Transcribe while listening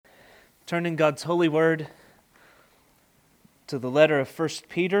Turn in God's holy word to the letter of 1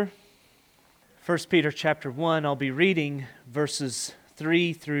 Peter. 1 Peter chapter 1, I'll be reading verses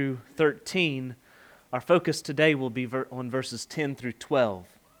 3 through 13. Our focus today will be on verses 10 through 12.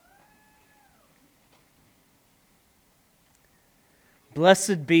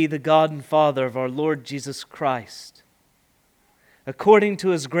 Blessed be the God and Father of our Lord Jesus Christ. According to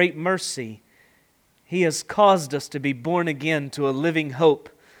His great mercy, He has caused us to be born again to a living hope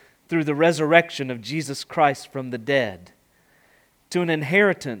through the resurrection of Jesus Christ from the dead, to an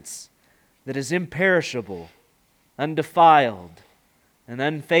inheritance that is imperishable, undefiled, and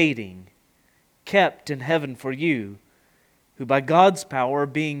unfading, kept in heaven for you, who by God's power are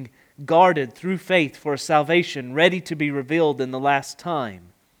being guarded through faith for a salvation ready to be revealed in the last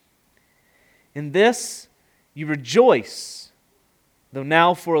time. In this you rejoice, though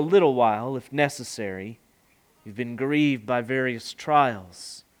now for a little while, if necessary, you've been grieved by various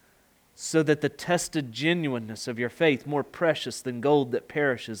trials, so that the tested genuineness of your faith, more precious than gold that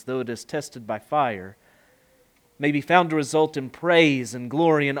perishes, though it is tested by fire, may be found to result in praise and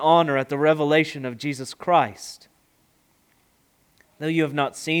glory and honor at the revelation of Jesus Christ. Though you have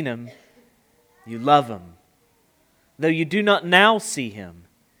not seen Him, you love Him. Though you do not now see Him,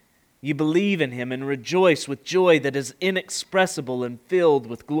 you believe in Him and rejoice with joy that is inexpressible and filled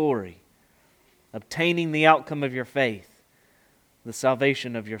with glory, obtaining the outcome of your faith, the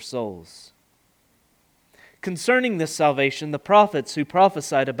salvation of your souls. Concerning this salvation, the prophets who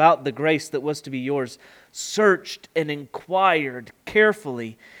prophesied about the grace that was to be yours searched and inquired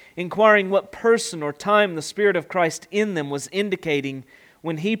carefully, inquiring what person or time the Spirit of Christ in them was indicating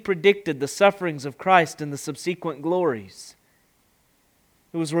when He predicted the sufferings of Christ and the subsequent glories.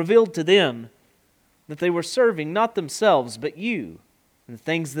 It was revealed to them that they were serving not themselves but you, and the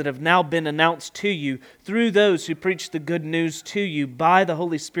things that have now been announced to you through those who preach the good news to you by the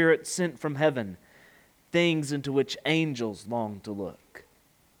Holy Spirit sent from heaven, things into which angels long to look.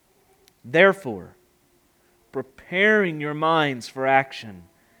 Therefore, preparing your minds for action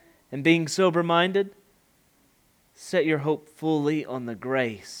and being sober-minded, set your hope fully on the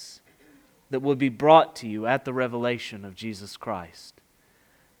grace that will be brought to you at the revelation of Jesus Christ.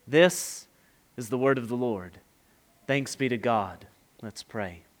 This is the word of the Lord. Thanks be to God. Let's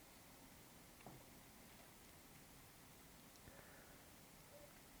pray.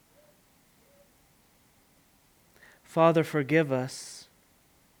 Father, forgive us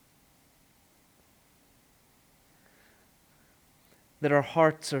that our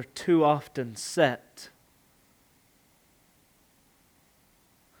hearts are too often set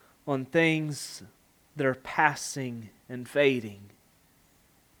on things that are passing and fading,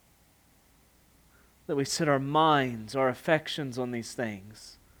 that we set our minds, our affections on these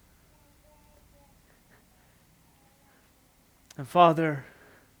things. And Father,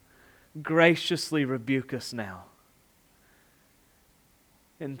 graciously rebuke us now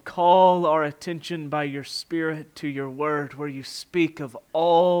and call our attention by your Spirit to your word, where you speak of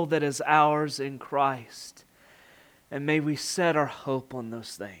all that is ours in Christ. And may we set our hope on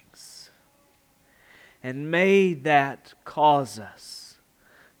those things. And may that cause us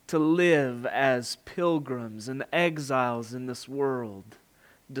to live as pilgrims and exiles in this world,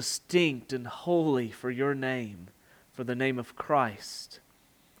 distinct and holy for your name, for the name of Christ.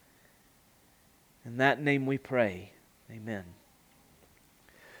 In that name we pray. Amen.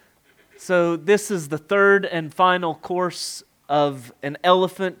 So this is the third and final course of an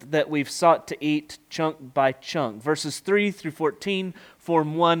elephant that we've sought to eat chunk by chunk. Verses 3 through 14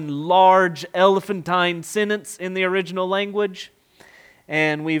 form one large elephantine sentence in the original language,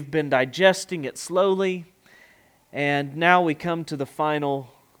 and we've been digesting it slowly, and now we come to the final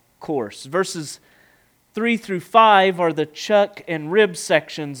course. Verses 3 through 5 are the chuck and rib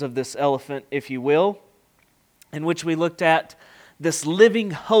sections of this elephant, if you will, in which we looked at this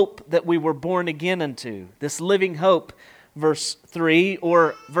living hope that we were born again into. This living hope, verse 3,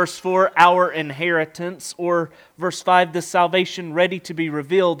 or verse 4, our inheritance, or verse 5, the salvation ready to be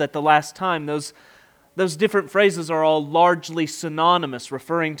revealed at the last time. Those different phrases are all largely synonymous,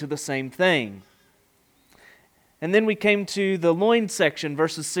 referring to the same thing. And then we came to the loin section,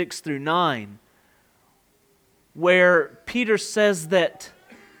 verses 6 through 9, where Peter says that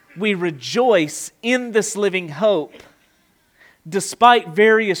we rejoice in this living hope despite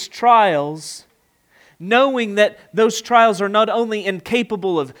various trials, knowing that those trials are not only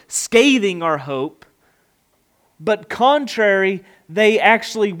incapable of scathing our hope, but contrary, they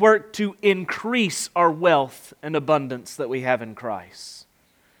actually work to increase our wealth and abundance that we have in Christ.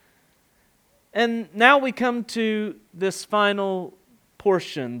 And now we come to this final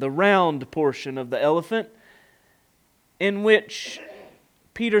portion, the round portion of the elephant, in which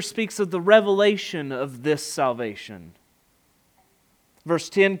Peter speaks of the revelation of this salvation. Verse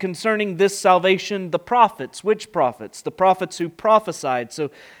 10, concerning this salvation, the prophets. Which prophets? The prophets who prophesied. So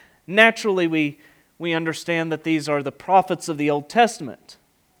naturally we understand that these are the prophets of the Old Testament.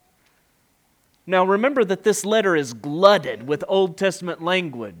 Now remember that this letter is glutted with Old Testament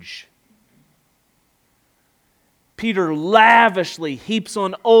language. Peter lavishly heaps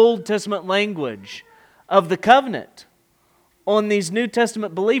on Old Testament language of the covenant on these New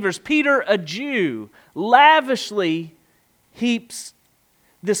Testament believers. Peter, a Jew, lavishly heaps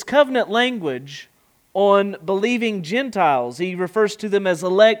this covenant language on believing Gentiles. He refers to them as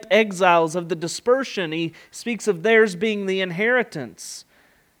elect exiles of the dispersion. He speaks of theirs being the inheritance.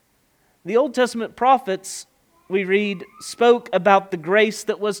 The Old Testament prophets, we read, spoke about the grace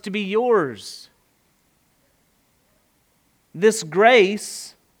that was to be yours. This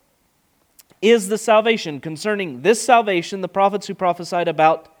grace is the salvation. Concerning this salvation, the prophets who prophesied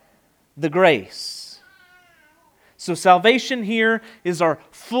about the grace. So salvation here is our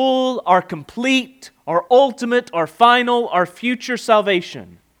full, our complete, our ultimate, our final, our future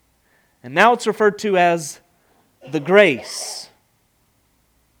salvation. And now it's referred to as the grace.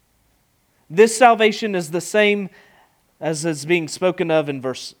 This salvation is the same as is being spoken of in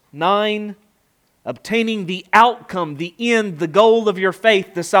verse 9, obtaining the outcome, the end, the goal of your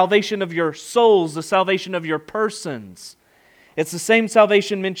faith, the salvation of your souls, the salvation of your persons. It's the same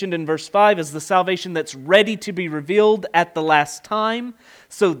salvation mentioned in verse 5 as the salvation that's ready to be revealed at the last time.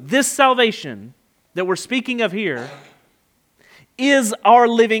 So this salvation that we're speaking of here is our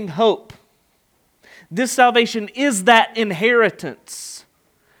living hope. This salvation is that inheritance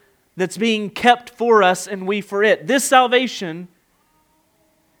that's being kept for us and we for it. This salvation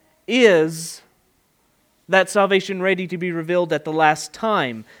is that salvation ready to be revealed at the last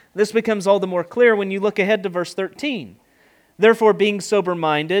time. This becomes all the more clear when you look ahead to verse 13. Preparing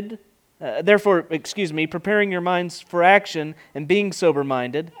your minds for action and being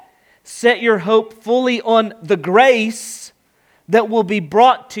sober-minded, set your hope fully on the grace that will be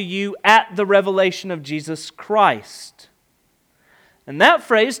brought to you at the revelation of Jesus Christ. And that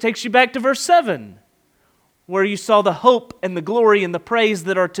phrase takes you back to verse 7, where you saw the hope and the glory and the praise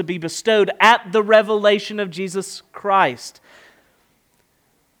that are to be bestowed at the revelation of Jesus Christ.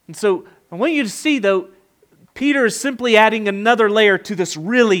 And so I want you to see, though, Peter is simply adding another layer to this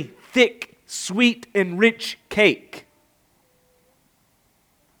really thick, sweet, and rich cake.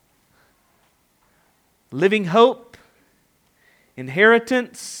 Living hope,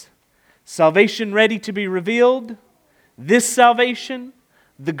 inheritance, salvation ready to be revealed, this salvation,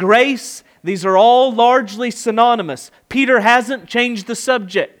 the grace, these are all largely synonymous. Peter hasn't changed the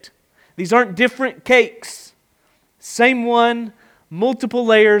subject. These aren't different cakes. Same one, multiple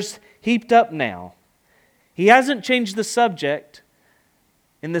layers heaped up now. He hasn't changed the subject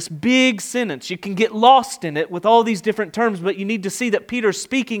in this big sentence. You can get lost in it with all these different terms, but you need to see that Peter's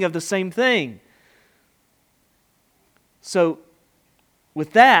speaking of the same thing. So,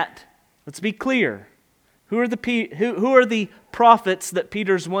 with that, let's be clear. Who are the prophets that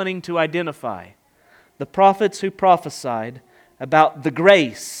Peter's wanting to identify? The prophets who prophesied about the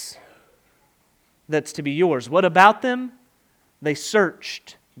grace that's to be yours. What about them? They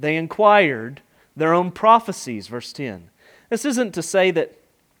searched, they inquired their own prophecies, verse 10. This isn't to say that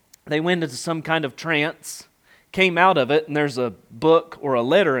they went into some kind of trance, came out of it, and there's a book or a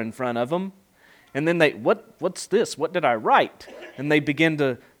letter in front of them, and then what's this? What did I write? And they begin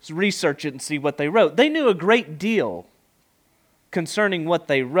to research it and see what they wrote. They knew a great deal concerning what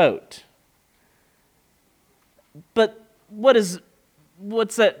they wrote. But what's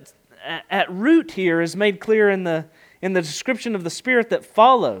that at root here is made clear in the description of the Spirit that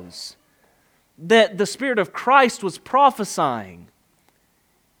follows. That the Spirit of Christ was prophesying.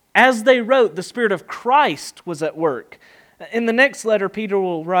 As they wrote, the Spirit of Christ was at work. In the next letter, Peter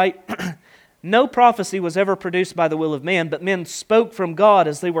will write, no prophecy was ever produced by the will of man, but men spoke from God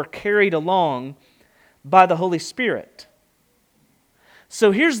as they were carried along by the Holy Spirit.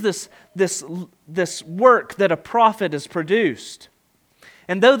 So here's this work that a prophet has produced.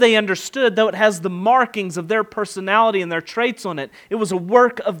 And though they understood, though it has the markings of their personality and their traits on it, it was a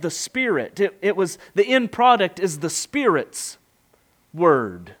work of the Spirit. It was the end product is the Spirit's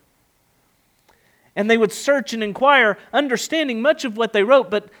word. And they would search and inquire, understanding much of what they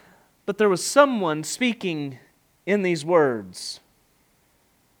wrote, but there was someone speaking in these words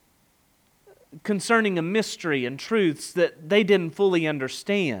concerning a mystery and truths that they didn't fully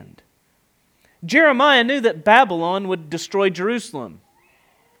understand. Jeremiah knew that Babylon would destroy Jerusalem.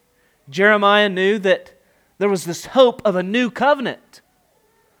 Jeremiah knew that there was this hope of a new covenant.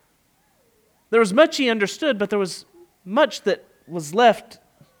 There was much he understood, but there was much that was left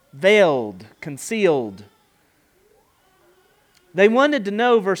veiled, concealed. They wanted to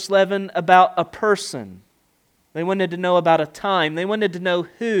know, verse 11, about a person. They wanted to know about a time. They wanted to know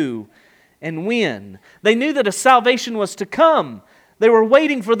who and when. They knew that a salvation was to come. They were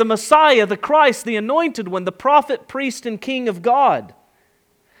waiting for the Messiah, the Christ, the Anointed One, the prophet, priest, and king of God.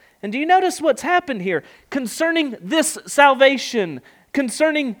 And do you notice what's happened here? Concerning this salvation,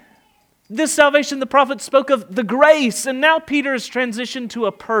 the prophet spoke of the grace, and now Peter has transitioned to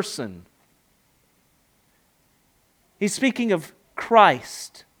a person. He's speaking of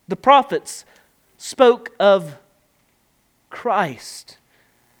Christ. The prophets spoke of Christ.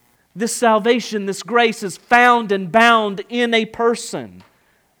 This salvation, this grace is found and bound in a person.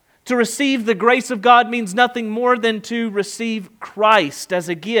 To receive the grace of God means nothing more than to receive Christ as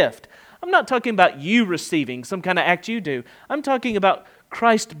a gift. I'm not talking about you receiving some kind of act you do. I'm talking about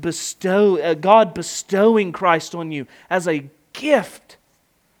God bestowing Christ on you as a gift.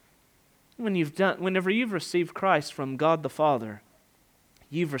 Whenever you've received Christ from God the Father,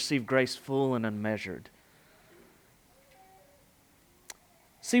 you've received grace full and unmeasured.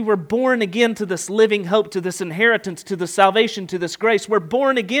 See, we're born again to this living hope, to this inheritance, to the salvation, to this grace. We're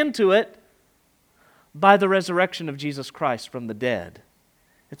born again to it by the resurrection of Jesus Christ from the dead.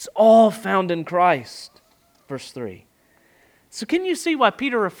 It's all found in Christ. Verse 3. So can you see why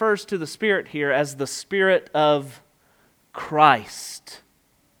Peter refers to the Spirit here as the Spirit of Christ?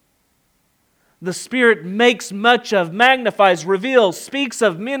 The Spirit makes much of, magnifies, reveals, speaks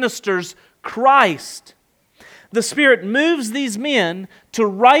of, ministers Christ. The Spirit moves these men to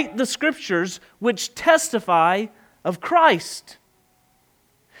write the Scriptures which testify of Christ.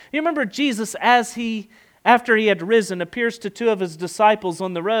 You remember Jesus, after he had risen, appears to two of his disciples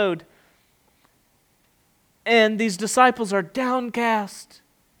on the road. And these disciples are downcast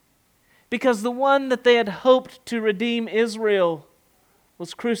because the one that they had hoped to redeem Israel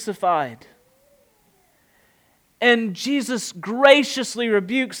was crucified. And Jesus graciously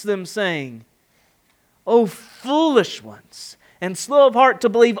rebukes them, saying, "O foolish ones, and slow of heart to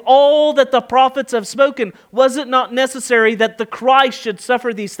believe all that the prophets have spoken, was it not necessary that the Christ should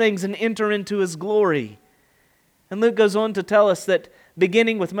suffer these things and enter into His glory?" And Luke goes on to tell us that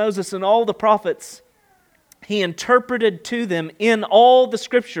beginning with Moses and all the prophets, He interpreted to them in all the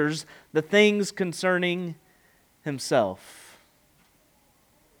Scriptures the things concerning Himself.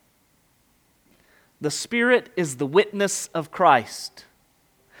 The Spirit is the witness of Christ.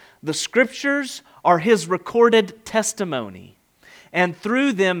 The Scriptures are His recorded testimony. And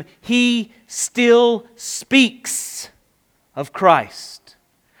through them, He still speaks of Christ.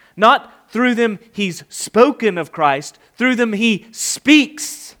 Not through them He's spoken of Christ. Through them He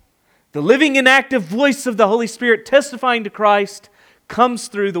speaks. The living and active voice of the Holy Spirit testifying to Christ comes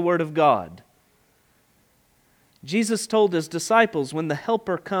through the Word of God. Jesus told His disciples, "When the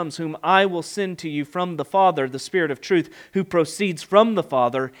Helper comes, whom I will send to you from the Father, the Spirit of truth, who proceeds from the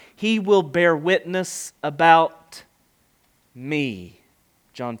Father, He will bear witness about me."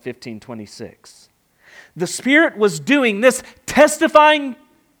 John 15:26. The Spirit was doing this testifying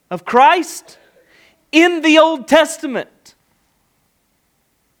of Christ in the Old Testament.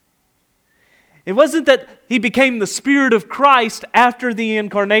 It wasn't that He became the Spirit of Christ after the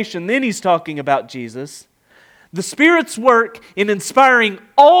incarnation. Then He's talking about Jesus. The Spirit's work in inspiring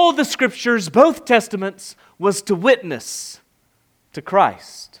all the Scriptures, both Testaments, was to witness to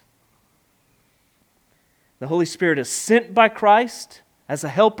Christ. The Holy Spirit is sent by Christ as a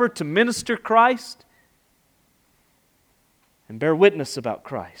helper to minister Christ and bear witness about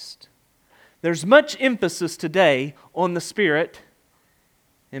Christ. There's much emphasis today on the Spirit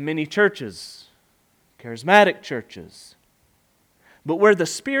in many churches, charismatic churches. But where the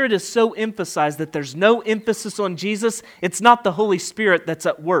Spirit is so emphasized that there's no emphasis on Jesus, it's not the Holy Spirit that's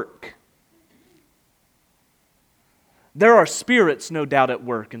at work. There are spirits, no doubt, at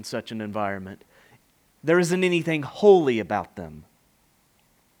work in such an environment. There isn't anything holy about them.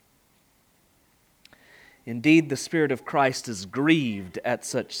 Indeed, the Spirit of Christ is grieved at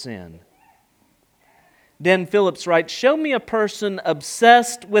such sin. Dan Phillips writes, "Show me a person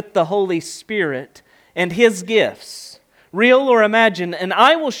obsessed with the Holy Spirit and His gifts, real or imagined, and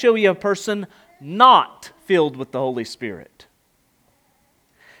I will show you a person not filled with the Holy Spirit.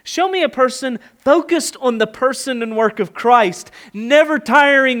 Show me a person focused on the person and work of Christ, never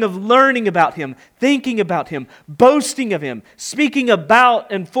tiring of learning about Him, thinking about Him, boasting of Him, speaking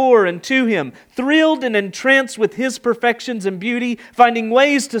about and for and to Him, thrilled and entranced with His perfections and beauty, finding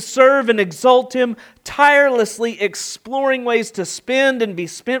ways to serve and exalt Him, tirelessly exploring ways to spend and be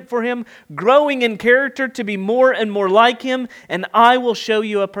spent for Him, growing in character to be more and more like Him, and I will show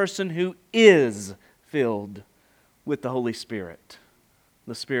you a person who is filled with the Holy Spirit."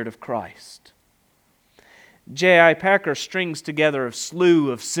 the Spirit of Christ. J.I. Packer strings together a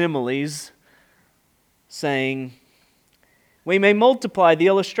slew of similes, saying, we may multiply the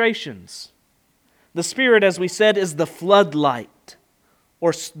illustrations. The Spirit, as we said, is the floodlight,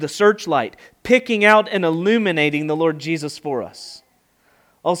 or the searchlight, picking out and illuminating the Lord Jesus for us.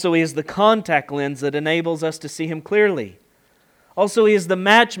 Also, He is the contact lens that enables us to see Him clearly. Also, He is the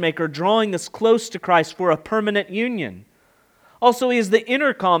matchmaker drawing us close to Christ for a permanent union. Also, He is the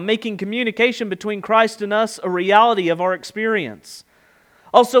intercom making communication between Christ and us a reality of our experience.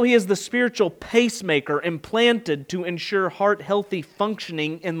 Also, He is the spiritual pacemaker implanted to ensure heart-healthy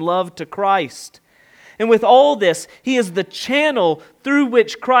functioning in love to Christ. And with all this, He is the channel through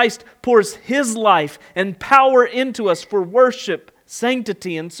which Christ pours His life and power into us for worship,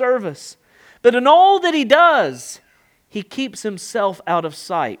 sanctity, and service. But in all that He does, He keeps Himself out of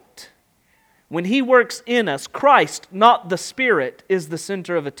sight. When He works in us, Christ, not the Spirit, is the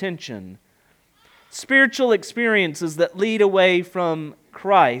center of attention. Spiritual experiences that lead away from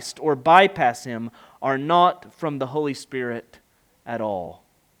Christ or bypass Him are not from the Holy Spirit at all.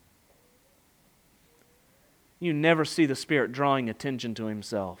 You never see the Spirit drawing attention to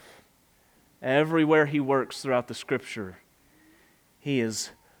Himself. Everywhere He works throughout the Scripture, He is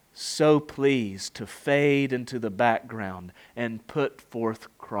so pleased to fade into the background and put forth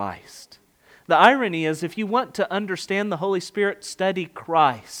Christ. The irony is, if you want to understand the Holy Spirit, study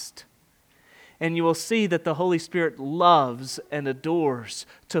Christ. And you will see that the Holy Spirit loves and adores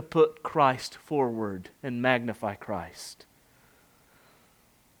to put Christ forward and magnify Christ.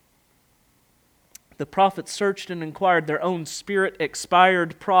 The prophets searched and inquired their own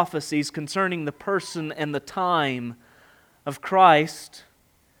Spirit-expired prophecies concerning the person and the time of Christ.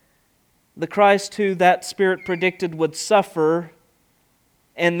 The Christ who that Spirit predicted would suffer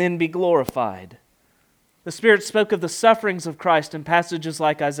and then be glorified. The Spirit spoke of the sufferings of Christ in passages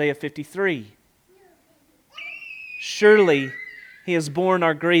like Isaiah 53. Surely He has borne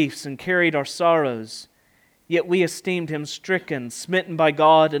our griefs and carried our sorrows, yet we esteemed Him stricken, smitten by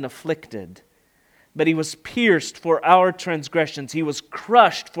God, and afflicted. But He was pierced for our transgressions. He was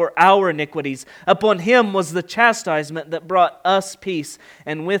crushed for our iniquities. Upon Him was the chastisement that brought us peace,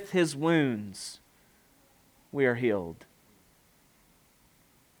 and with His wounds we are healed.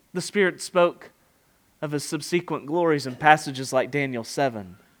 The Spirit spoke of His subsequent glories in passages like Daniel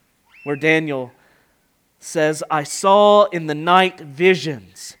 7, where Daniel says, I saw in the night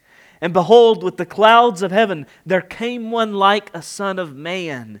visions, and behold, with the clouds of heaven there came one like a son of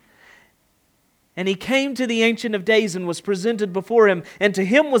man. And He came to the Ancient of Days and was presented before Him. And to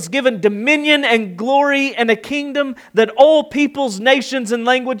Him was given dominion and glory and a kingdom that all peoples, nations, and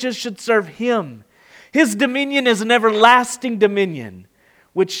languages should serve Him. His dominion is an everlasting dominion,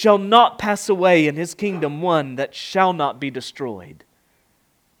 which shall not pass away, in His kingdom one that shall not be destroyed.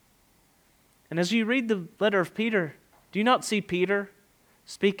 And as you read the letter of Peter, do you not see Peter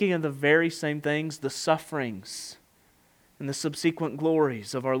speaking of the very same things, the sufferings and the subsequent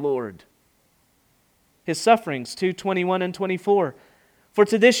glories of our Lord? His sufferings, 2:21 and 24. For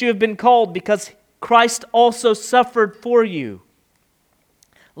to this you have been called, because Christ also suffered for you,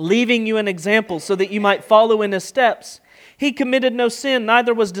 leaving you an example so that you might follow in His steps. He committed no sin,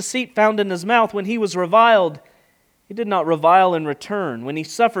 neither was deceit found in His mouth. When He was reviled, He did not revile in return. When He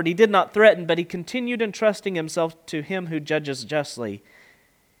suffered, He did not threaten, but He continued entrusting Himself to Him who judges justly.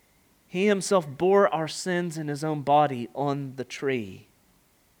 He Himself bore our sins in His own body on the tree,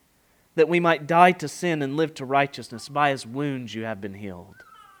 that we might die to sin and live to righteousness. By His wounds you have been healed.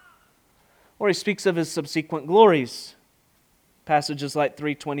 Or He speaks of His subsequent glories. Passages like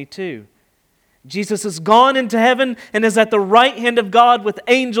 3:22. Jesus has gone into heaven and is at the right hand of God with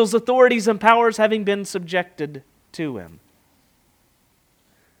angels, authorities, and powers having been subjected to Him.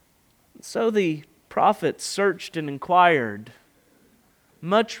 So the prophets searched and inquired.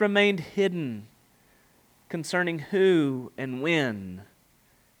 Much remained hidden concerning who and when.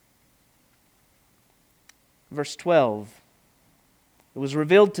 Verse 12. It was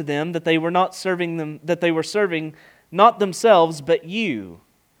revealed to them that they were serving not themselves but you.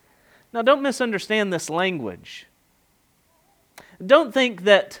 Now don't misunderstand this language. Don't think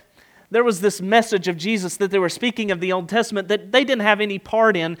that there was this message of Jesus that they were speaking of the Old Testament that they didn't have any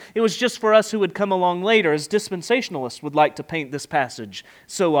part in. It was just for us who would come along later, as dispensationalists would like to paint this passage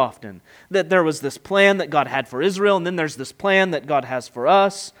so often. That there was this plan that God had for Israel, and then there's this plan that God has for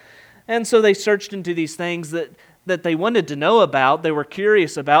us. And so they searched into these things that they wanted to know about, they were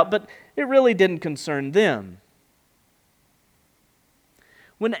curious about, but it really didn't concern them.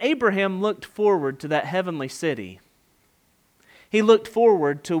 When Abraham looked forward to that heavenly city, he looked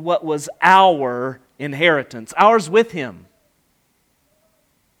forward to what was our inheritance, ours with him.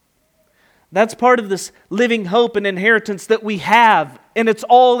 That's part of this living hope and inheritance that we have, and it's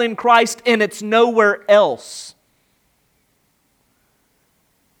all in Christ and it's nowhere else.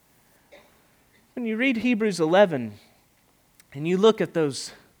 When you read Hebrews 11 and you look at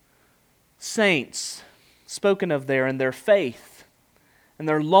those saints spoken of there and their faith and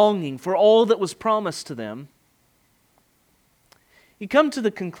their longing for all that was promised to them, you come to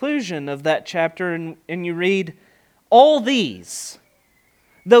the conclusion of that chapter and you read, all these,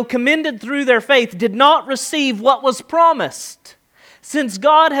 though commended through their faith, did not receive what was promised, since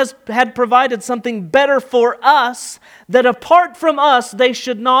God had provided something better for us, that apart from us they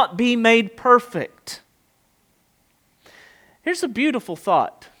should not be made perfect. Here's a beautiful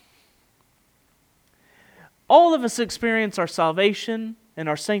thought. All of us experience our salvation and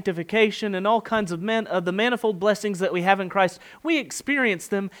our sanctification and all kinds of the manifold blessings that we have in Christ. We experience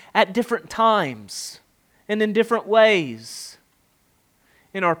them at different times and in different ways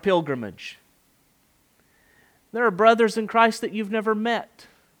in our pilgrimage. There are brothers in Christ that you've never met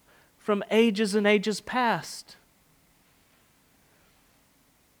from ages and ages past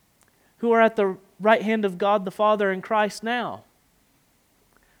who are at the right hand of God the Father in Christ now.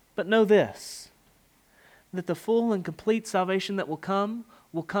 But know this, that the full and complete salvation that will come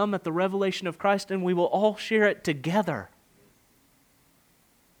at the revelation of Christ, and we will all share it together.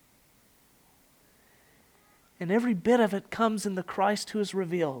 And every bit of it comes in the Christ who is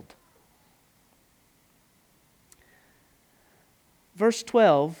revealed. Verse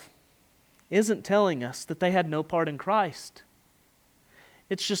 12 isn't telling us that they had no part in Christ.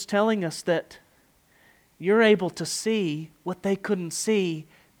 It's just telling us that you're able to see what they couldn't see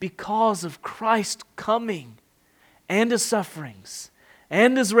because of Christ coming and His sufferings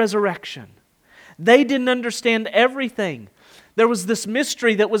and His resurrection. They didn't understand everything. There was this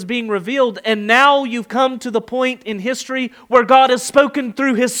mystery that was being revealed, and now you've come to the point in history where God has spoken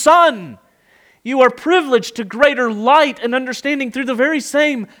through His Son. You are privileged to greater light and understanding through the very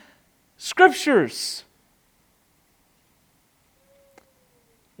same Scriptures.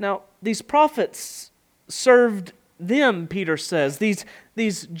 Now, these prophets served them, Peter says,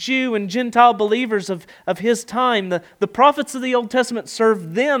 these Jew and Gentile believers of his time. The prophets of the Old Testament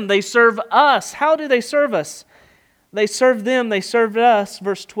served them. They serve us. How do they serve us? They served them, they served us,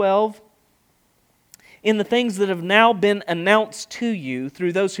 verse 12, in the things that have now been announced to you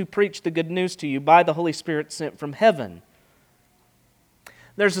through those who preach the good news to you by the Holy Spirit sent from heaven.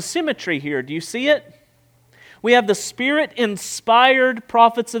 There's a symmetry here. Do you see it? We have the Spirit-inspired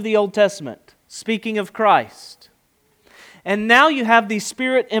prophets of the Old Testament, speaking of Christ. And now you have these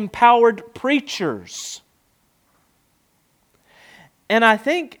Spirit-empowered preachers. And I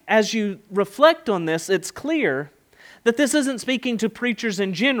think as you reflect on this, it's clear that this isn't speaking to preachers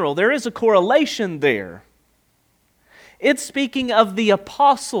in general. There is a correlation there. It's speaking of the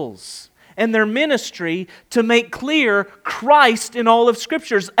apostles and their ministry to make clear Christ in all of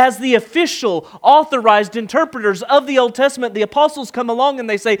Scriptures. As the official, authorized interpreters of the Old Testament, the apostles come along and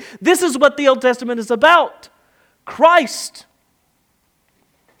they say, this is what the Old Testament is about. Christ.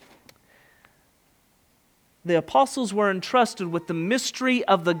 The apostles were entrusted with the mystery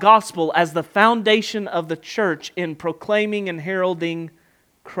of the gospel as the foundation of the church in proclaiming and heralding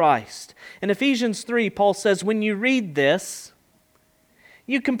Christ. In Ephesians 3, Paul says, when you read this,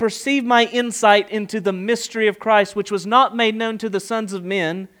 you can perceive my insight into the mystery of Christ, which was not made known to the sons of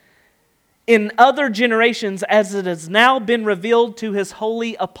men in other generations, as it has now been revealed to His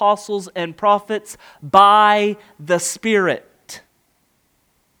holy apostles and prophets by the Spirit.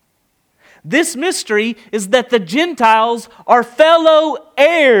 This mystery is that the Gentiles are fellow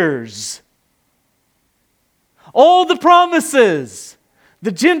heirs. All the promises,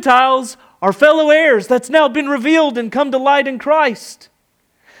 the Gentiles are fellow heirs. That's now been revealed and come to light in Christ.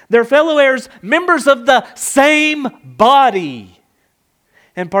 They're fellow heirs, members of the same body,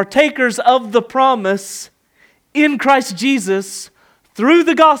 and partakers of the promise in Christ Jesus through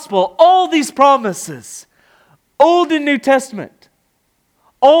the gospel. All these promises, Old and New Testament,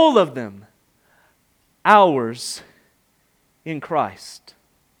 all of them, ours in Christ.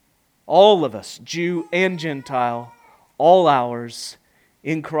 All of us, Jew and Gentile, all ours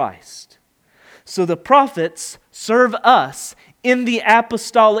in Christ. So the prophets serve us in the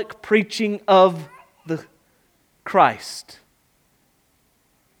apostolic preaching of the Christ.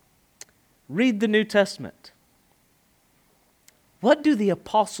 Read the New Testament. What do the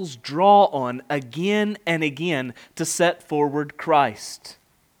apostles draw on again and again to set forward Christ?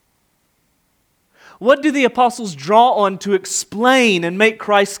 What do the apostles draw on to explain and make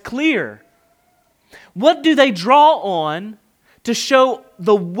Christ clear? What do they draw on to show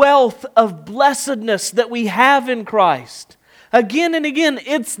the wealth of blessedness that we have in Christ? Again and again,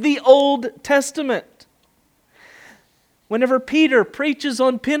 it's the Old Testament. Whenever Peter preaches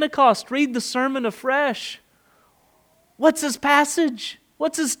on Pentecost, read the sermon afresh. What's his passage?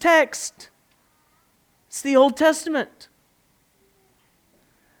 What's his text? It's the Old Testament.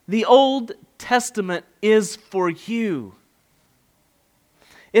 The Old Testament is for you.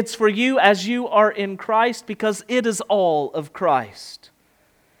 It's for you as you are in Christ because it is all of Christ.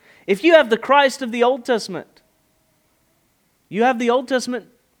 If you have the Christ of the Old Testament, you have the Old Testament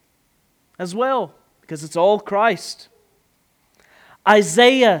as well because it's all Christ.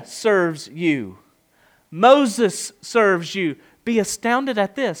 Isaiah serves you. Moses serves you. Be astounded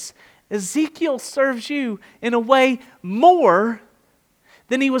at this. Ezekiel serves you in a way more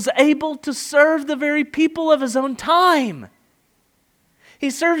than he was able to serve the very people of his own time. He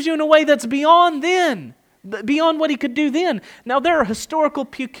serves you in a way that's beyond what he could do then. Now, there are historical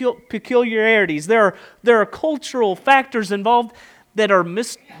peculiarities. There are cultural factors involved that are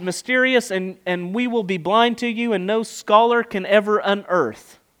mysterious and we will be blind to you and no scholar can ever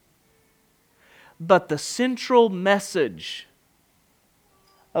unearth. But the central message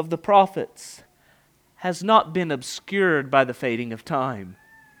of the prophets has not been obscured by the fading of time.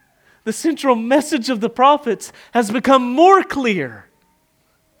 The central message of the prophets has become more clear.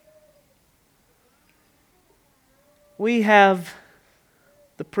 We have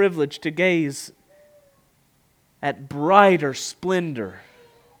the privilege to gaze at brighter splendor,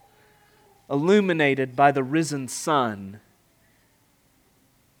 illuminated by the risen sun.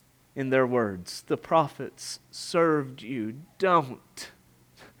 In their words, the prophets served you. Don't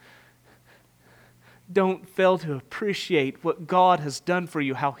fail to appreciate what God has done for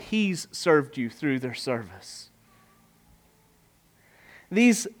you, how He's served you through their service.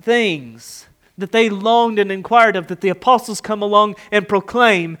 These things that they longed and inquired of, that the apostles come along and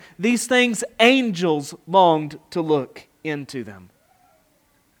proclaim, these things angels longed to look into them.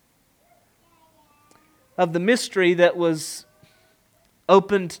 Of the mystery that was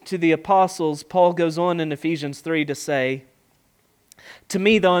opened to the apostles, Paul goes on in Ephesians 3 to say, "To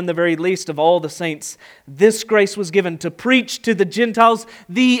me, though, in the very least of all the saints, this grace was given to preach to the Gentiles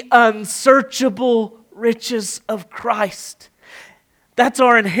the unsearchable riches of Christ." That's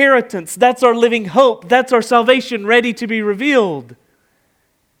our inheritance. That's our living hope. That's our salvation ready to be revealed.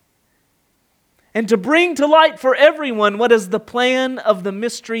 And to bring to light for everyone what is the plan of the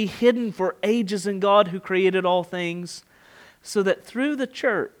mystery hidden for ages in God who created all things, so that through the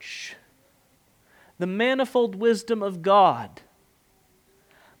church, the manifold wisdom of God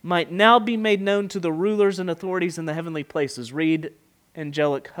might now be made known to the rulers and authorities in the heavenly places. Read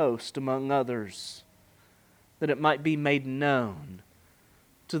angelic host among others, that it might be made known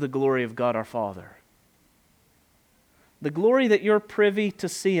to the glory of God our Father. The glory that you're privy to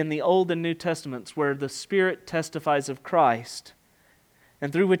see in the Old and New Testaments, where the Spirit testifies of Christ,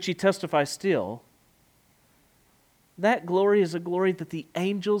 and through which He testifies still, that glory is a glory that the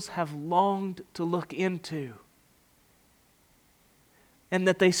angels have longed to look into, and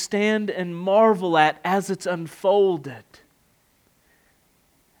that they stand and marvel at as it's unfolded.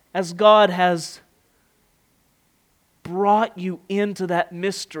 As God has brought you into that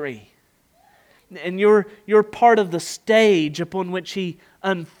mystery, and you're part of the stage upon which He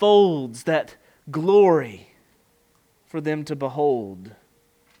unfolds that glory for them to behold.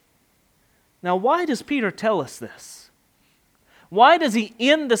 Now, why does Peter tell us this? Why does he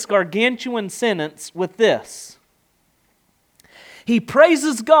end this gargantuan sentence with this? He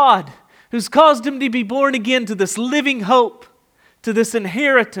praises God who's caused him to be born again to this living hope, to this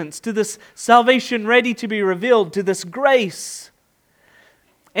inheritance, to this salvation ready to be revealed, to this grace.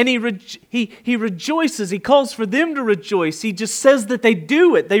 And he rejoices. He calls for them to rejoice. He just says that they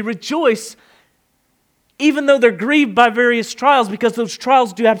do it. They rejoice even though they're grieved by various trials, because those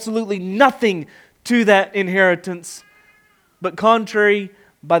trials do absolutely nothing to that inheritance. But contrary,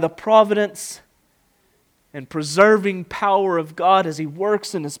 by the providence and preserving power of God as He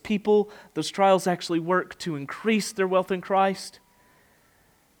works in His people, those trials actually work to increase their wealth in Christ.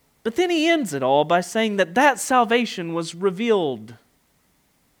 But then he ends it all by saying that salvation was revealed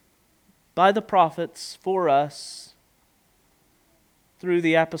by the prophets for us through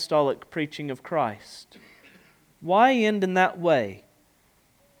the apostolic preaching of Christ. Why end in that way?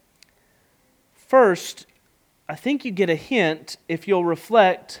 First, I think you get a hint if you'll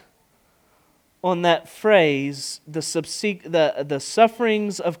reflect on that phrase, the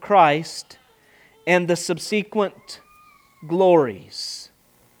sufferings of Christ and the subsequent glories.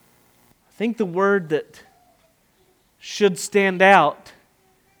 I think the word that should stand out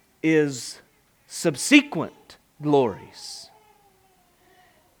is subsequent glories.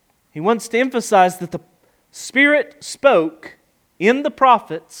 He wants to emphasize that the Spirit spoke in the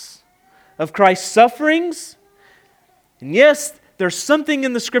prophets of Christ's sufferings. And yes, there's something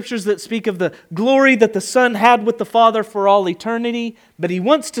in the Scriptures that speak of the glory that the Son had with the Father for all eternity. But he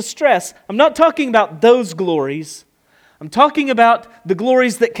wants to stress, I'm not talking about those glories. I'm talking about the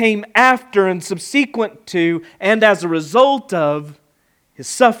glories that came after and subsequent to and as a result of His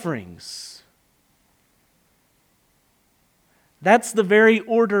sufferings. That's the very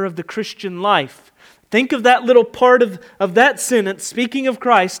order of the Christian life. Think of that little part of that sentence, speaking of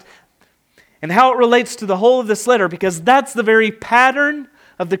Christ, and how it relates to the whole of this letter, because that's the very pattern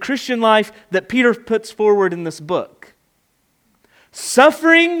of the Christian life that Peter puts forward in this book.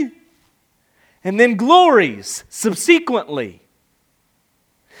 Suffering, and then glories subsequently.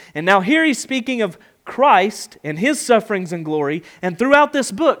 And now here he's speaking of Christ and His sufferings and glory, and throughout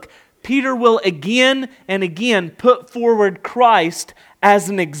this book, Peter will again and again put forward Christ as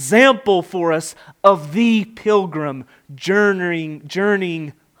an example for us of the pilgrim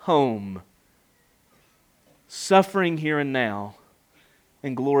journeying home. Suffering here and now,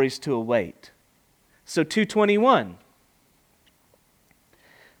 and glories to await. So 2:21.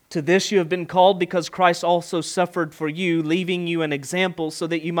 To this you have been called, because Christ also suffered for you, leaving you an example so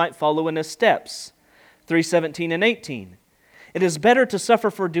that you might follow in His steps. 3:17 and 18. It is better to suffer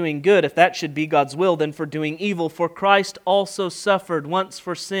for doing good, if that should be God's will, than for doing evil. For Christ also suffered once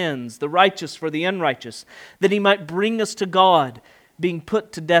for sins, the righteous for the unrighteous, that He might bring us to God, being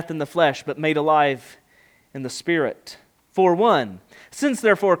put to death in the flesh, but made alive in the Spirit. 4:1. Since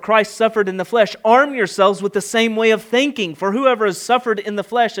therefore Christ suffered in the flesh, arm yourselves with the same way of thinking, for whoever has suffered in the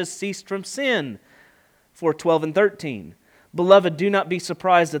flesh has ceased from sin. 4:12 and 13. Beloved, do not be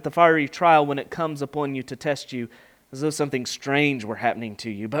surprised at the fiery trial when it comes upon you to test you, as though something strange were happening to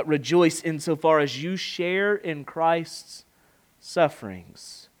you, but rejoice insofar as you share in Christ's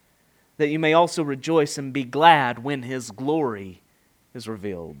sufferings, that you may also rejoice and be glad when His glory is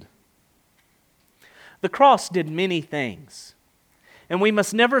revealed. The cross did many things, and we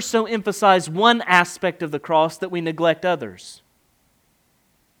must never so emphasize one aspect of the cross that we neglect others.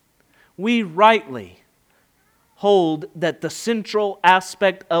 We rightly hold that the central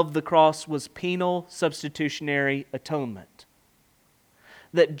aspect of the cross was penal substitutionary atonement.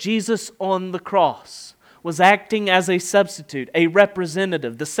 That Jesus on the cross was acting as a substitute, a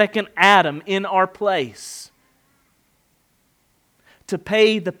representative, the second Adam in our place, to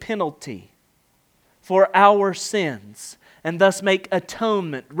pay the penalty for our sins and thus make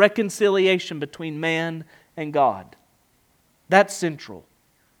atonement, reconciliation between man and God. That's central.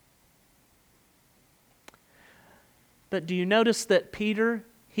 But do you notice that Peter,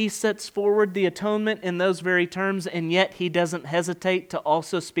 he sets forward the atonement in those very terms, and yet he doesn't hesitate to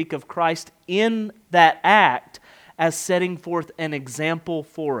also speak of Christ in that act as setting forth an example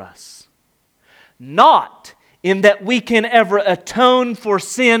for us. Not in that we can ever atone for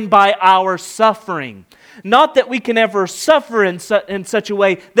sin by our suffering. Not that we can ever suffer in such a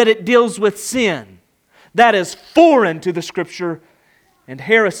way that it deals with sin. That is foreign to the Scripture and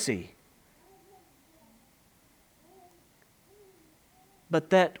heresy. But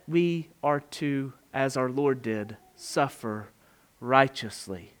that we are to, as our Lord did, suffer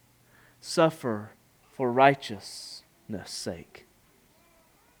righteously. Suffer for righteousness' sake.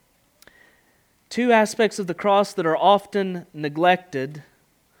 Two aspects of the cross that are often neglected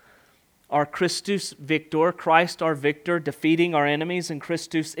are Christus Victor, Christ our victor, defeating our enemies, and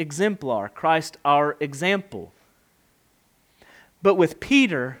Christus Exemplar, Christ our example. But with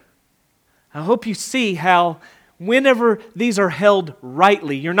Peter, I hope you see how whenever these are held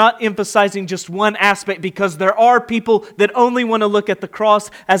rightly, you're not emphasizing just one aspect, because there are people that only want to look at the cross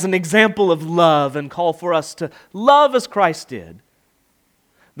as an example of love and call for us to love as Christ did.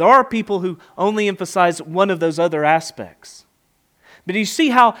 There are people who only emphasize one of those other aspects. But you see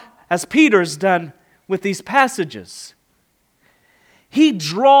how, as Peter's done with these passages, he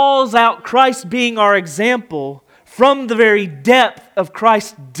draws out Christ being our example from the very depth of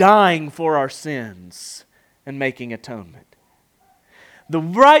Christ dying for our sins and making atonement. The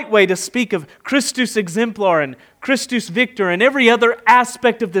right way to speak of Christus Exemplar and Christus Victor and every other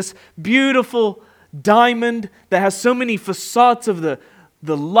aspect of this beautiful diamond that has so many facets of the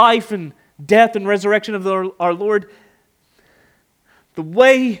life and death and resurrection of our Lord, the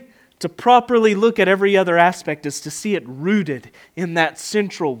way to properly look at every other aspect is to see it rooted in that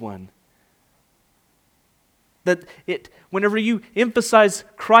central one. That whenever you emphasize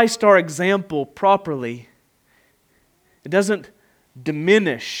Christ our example properly, it doesn't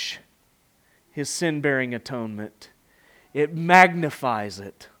diminish His sin-bearing atonement. It magnifies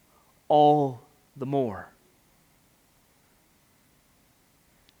it all the more.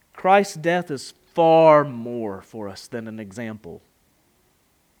 Christ's death is far more for us than an example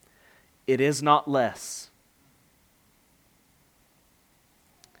It is not less.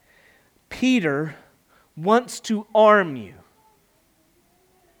 Peter wants to arm you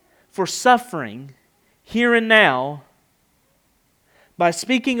for suffering here and now by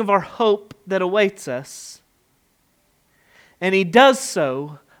speaking of our hope that awaits us. And he does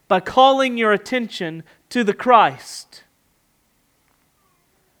so by calling your attention to the Christ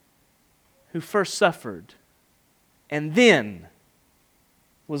who first suffered and then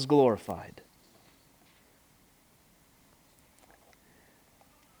was glorified.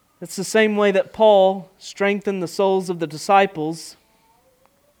 It's the same way that Paul strengthened the souls of the disciples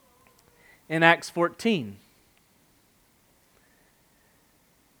in Acts 14.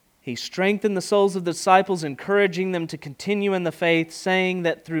 He strengthened the souls of the disciples, encouraging them to continue in the faith, saying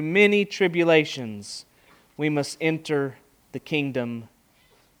that through many tribulations we must enter the kingdom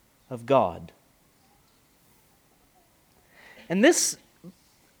of God. And this,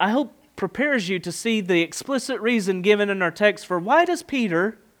 I hope, prepares you to see the explicit reason given in our text for why does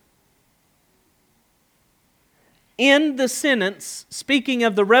Peter end the sentence speaking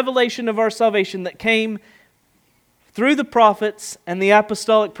of the revelation of our salvation that came through the prophets and the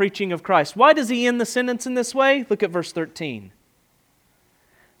apostolic preaching of Christ. Why does he end the sentence in this way? Look at verse 13.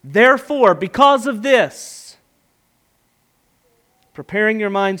 Therefore, because of this, preparing your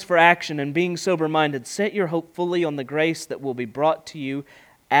minds for action and being sober-minded, set your hope fully on the grace that will be brought to you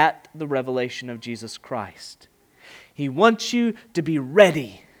at the revelation of Jesus Christ. He wants you to be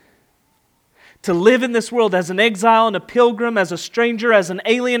ready to live in this world as an exile and a pilgrim, as a stranger, as an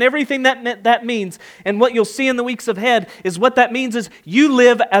alien, everything that means. And what you'll see in the weeks ahead is what that means is you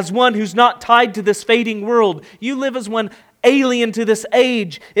live as one who's not tied to this fading world. You live as one alien to this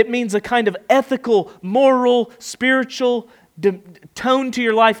age. It means a kind of ethical, moral, spiritual tone to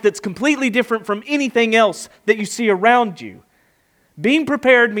your life that's completely different from anything else that you see around you. Being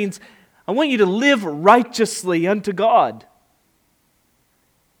prepared means I want you to live righteously unto God.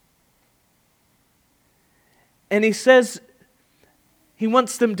 And he says he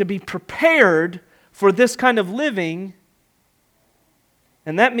wants them to be prepared for this kind of living.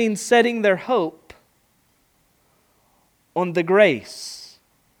 And that means setting their hope on the grace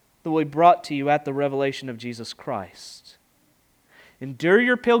that will be brought to you at the revelation of Jesus Christ. Endure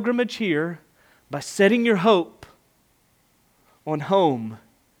your pilgrimage here by setting your hope on home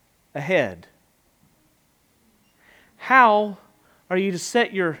ahead. How are you to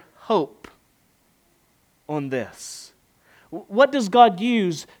set your hope on this? What does God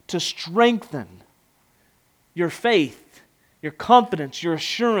use to strengthen your faith, your confidence, your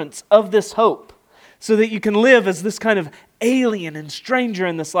assurance of this hope so that you can live as this kind of alien and stranger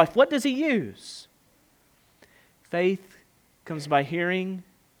in this life? What does he use? Faith comes by hearing,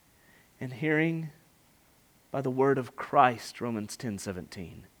 and hearing by the word of Christ, Romans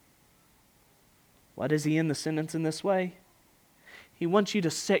 10:17. Why does he end the sentence in this way? He wants you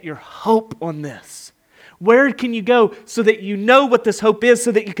to set your hope on this. Where can you go so that you know what this hope is,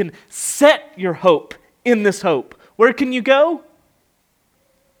 so that you can set your hope in this hope? Where can you go?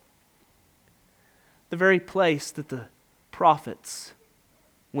 The very place that the prophets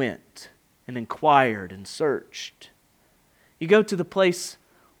went and inquired and searched. You go to the place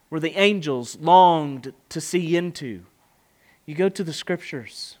where the angels longed to see into. You go to the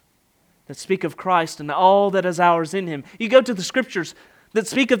Scriptures that speak of Christ and all that is ours in Him. You go to the Scriptures that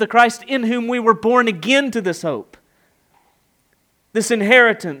speak of the Christ in whom we were born again to this hope, this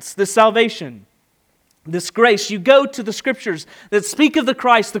inheritance, this salvation, this grace. You go to the Scriptures that speak of the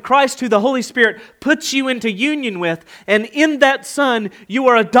Christ who the Holy Spirit puts you into union with, and in that Son you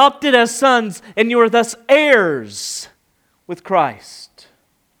are adopted as sons, and you are thus heirs with Christ.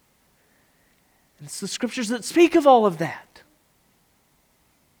 And it's the Scriptures that speak of all of that.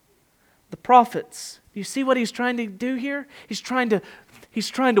 The prophets, you see what he's trying to do here? He's trying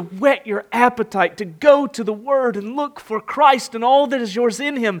to whet your appetite to go to the Word and look for Christ and all that is yours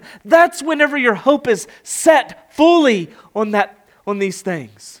in Him. That's whenever your hope is set fully on these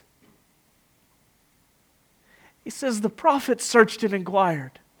things. He says the prophets searched and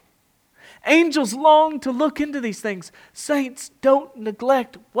inquired. Angels long to look into these things. Saints, don't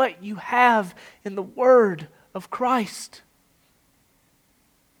neglect what you have in the Word of Christ.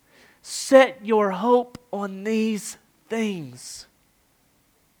 Set your hope on these things.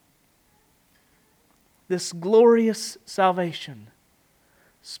 This glorious salvation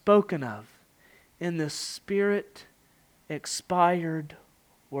spoken of in the Spirit-expired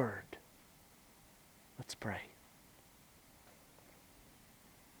Word. Let's pray.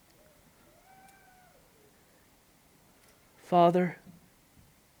 Father,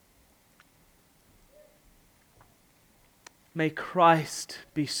 May Christ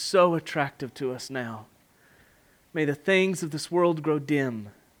be so attractive to us now. May the things of this world grow dim.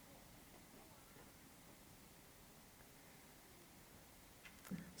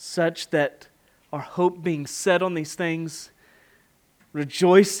 Such that our hope being set on these things,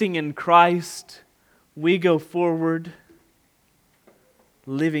 rejoicing in Christ, we go forward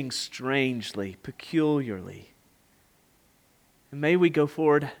living strangely, peculiarly. And may we go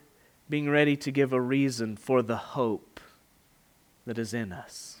forward being ready to give a reason for the hope that is in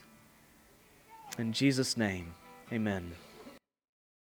us. In Jesus' name, amen.